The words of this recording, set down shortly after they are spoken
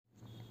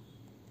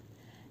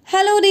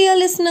Hello, dear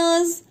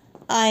listeners.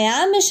 I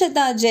am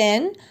Eshita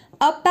Jain,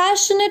 a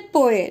passionate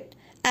poet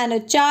and a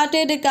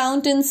chartered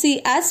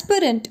accountancy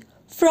aspirant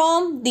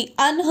from the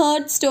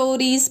Unheard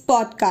Stories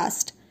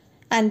podcast.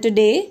 And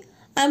today,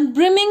 I'm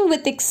brimming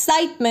with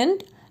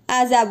excitement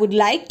as I would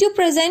like to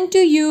present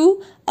to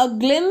you a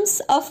glimpse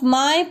of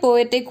my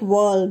poetic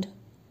world.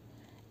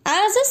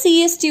 As a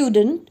CA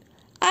student,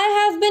 I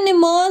have been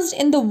immersed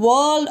in the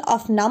world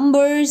of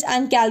numbers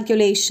and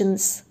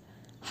calculations.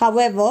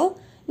 However,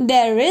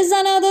 there is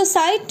another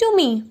side to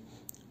me,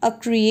 a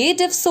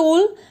creative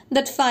soul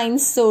that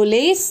finds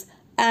solace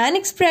and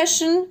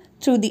expression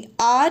through the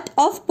art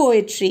of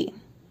poetry.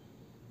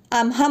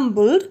 I'm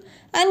humbled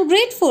and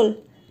grateful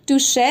to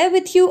share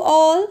with you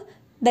all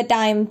that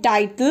I am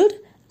titled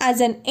as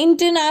an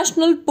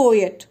international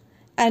poet,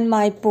 and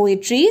my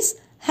poetries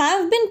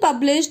have been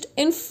published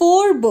in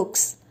 4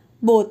 books,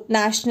 both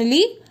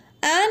nationally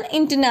and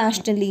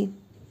internationally.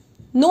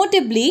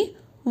 Notably,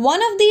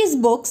 one of these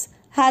books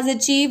has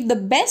achieved the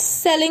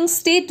best-selling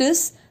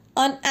status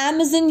on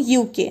Amazon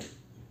UK.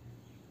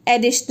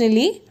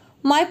 Additionally,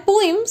 my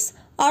poems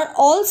are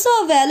also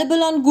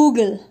available on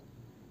Google.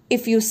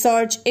 If you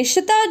search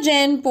Eshita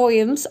Jain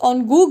poems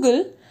on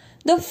Google,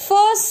 the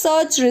first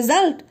search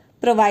result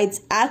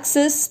provides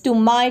access to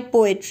my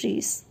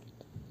poetries.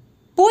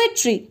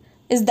 Poetry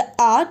is the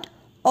art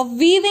of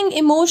weaving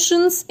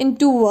emotions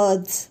into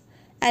words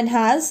and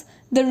has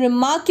the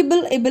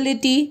remarkable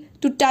ability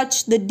to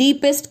touch the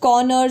deepest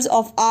corners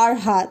of our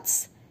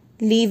hearts,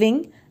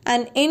 leaving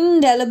an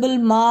indelible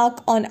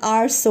mark on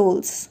our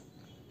souls.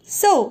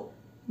 So,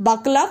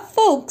 buckle up,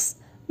 folks,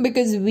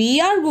 because we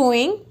are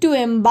going to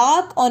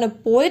embark on a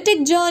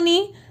poetic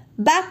journey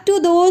back to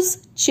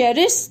those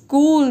cherished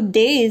school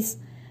days,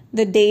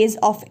 the days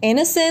of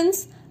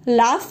innocence,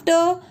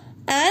 laughter,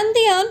 and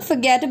the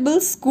unforgettable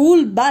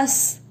school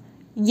bus.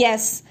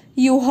 Yes,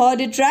 you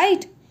heard it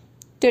right.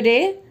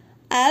 Today,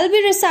 I'll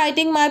be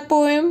reciting my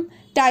poem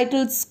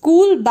titled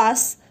School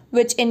Bus,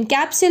 which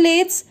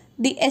encapsulates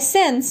the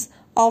essence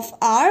of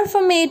our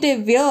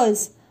formative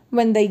years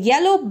when the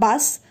yellow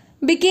bus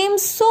became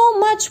so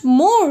much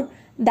more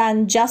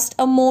than just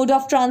a mode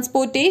of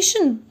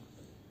transportation.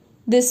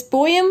 This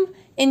poem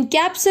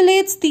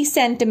encapsulates the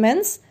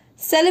sentiments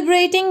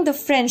celebrating the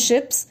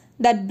friendships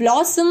that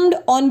blossomed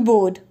on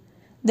board,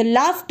 the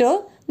laughter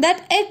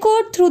that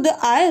echoed through the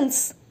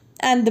aisles,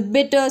 and the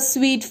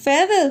bitter-sweet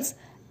farewells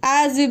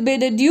as we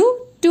bid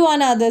adieu to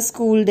another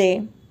school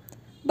day.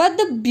 But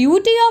the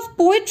beauty of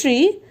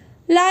poetry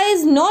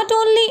lies not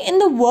only in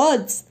the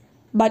words,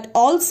 but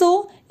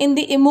also in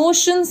the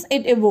emotions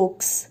it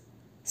evokes.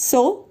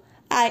 So,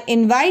 I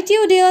invite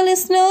you, dear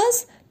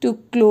listeners, to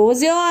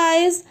close your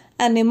eyes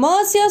and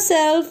immerse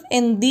yourself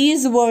in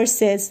these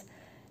verses.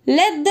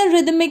 Let the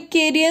rhythmic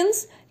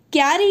cadence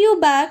carry you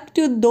back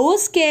to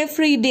those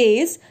carefree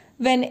days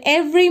when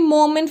every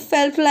moment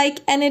felt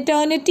like an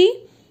eternity,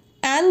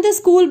 and the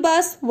school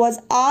bus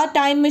was our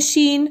time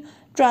machine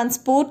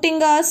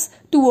transporting us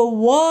to a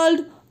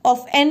world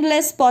of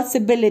endless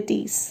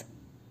possibilities.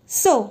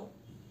 So,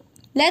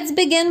 let's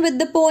begin with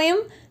the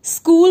poem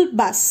School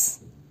Bus.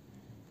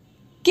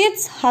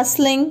 Kids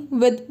hustling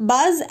with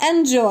buzz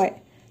and joy,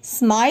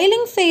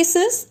 smiling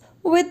faces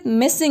with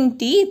missing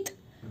teeth,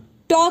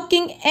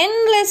 talking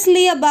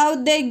endlessly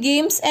about their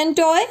games and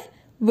toy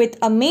with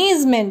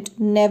amazement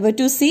never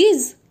to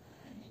cease,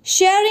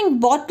 sharing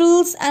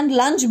bottles and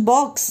lunch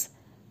box,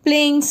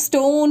 playing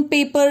stone,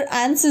 paper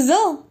and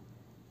scissor.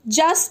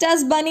 Just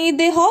as bunny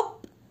they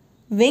hop,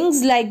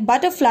 wings like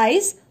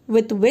butterflies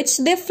with which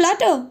they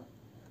flutter,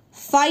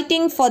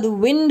 fighting for the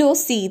window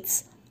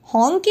seats,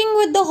 honking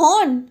with the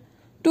horn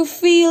to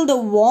feel the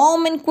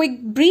warm and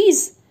quick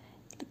breeze,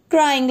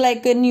 crying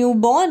like a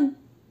newborn,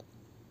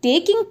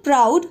 taking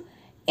proud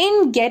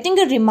in getting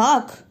a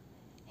remark,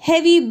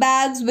 heavy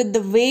bags with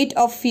the weight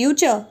of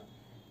future,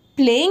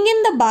 playing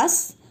in the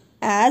bus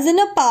as in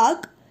a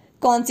park,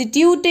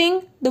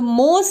 constituting the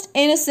most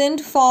innocent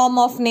form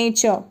of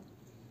nature.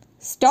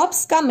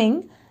 Stops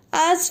coming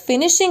as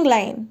finishing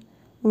line.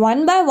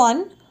 One by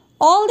one,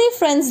 all the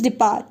friends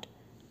depart,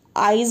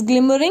 eyes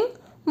glimmering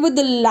with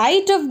the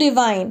light of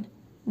divine.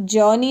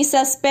 Journey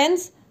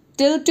suspense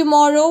till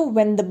tomorrow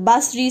when the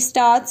bus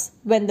restarts,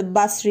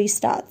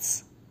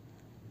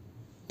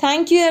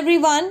 Thank you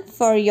everyone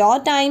for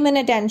your time and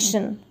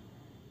attention.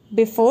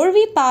 Before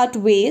we part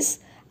ways,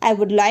 I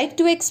would like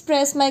to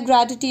express my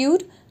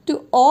gratitude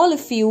to all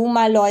of you,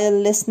 my loyal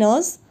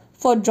listeners,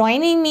 for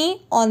joining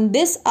me on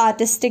this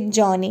artistic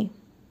journey.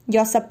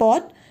 Your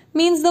support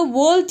means the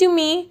world to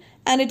me,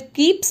 and it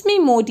keeps me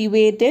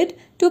motivated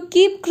to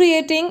keep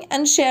creating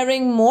and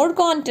sharing more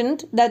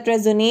content that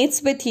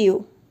resonates with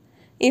you.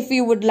 If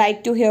you would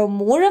like to hear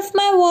more of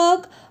my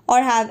work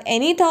or have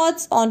any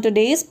thoughts on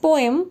today's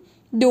poem,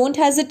 don't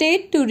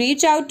hesitate to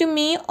reach out to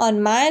me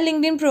on my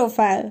LinkedIn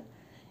profile.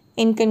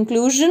 In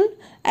conclusion,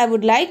 I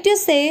would like to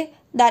say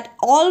that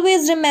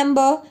always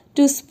remember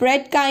to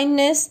spread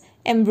kindness,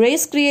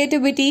 embrace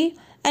creativity,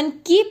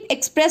 and keep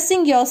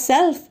expressing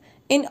yourself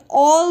in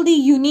all the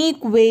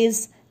unique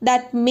ways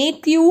that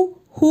make you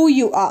who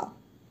you are.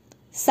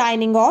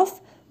 Signing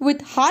off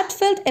with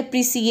heartfelt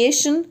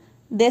appreciation,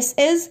 this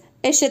is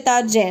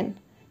Eshita Jain.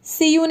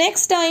 See you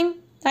next time.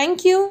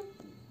 Thank you.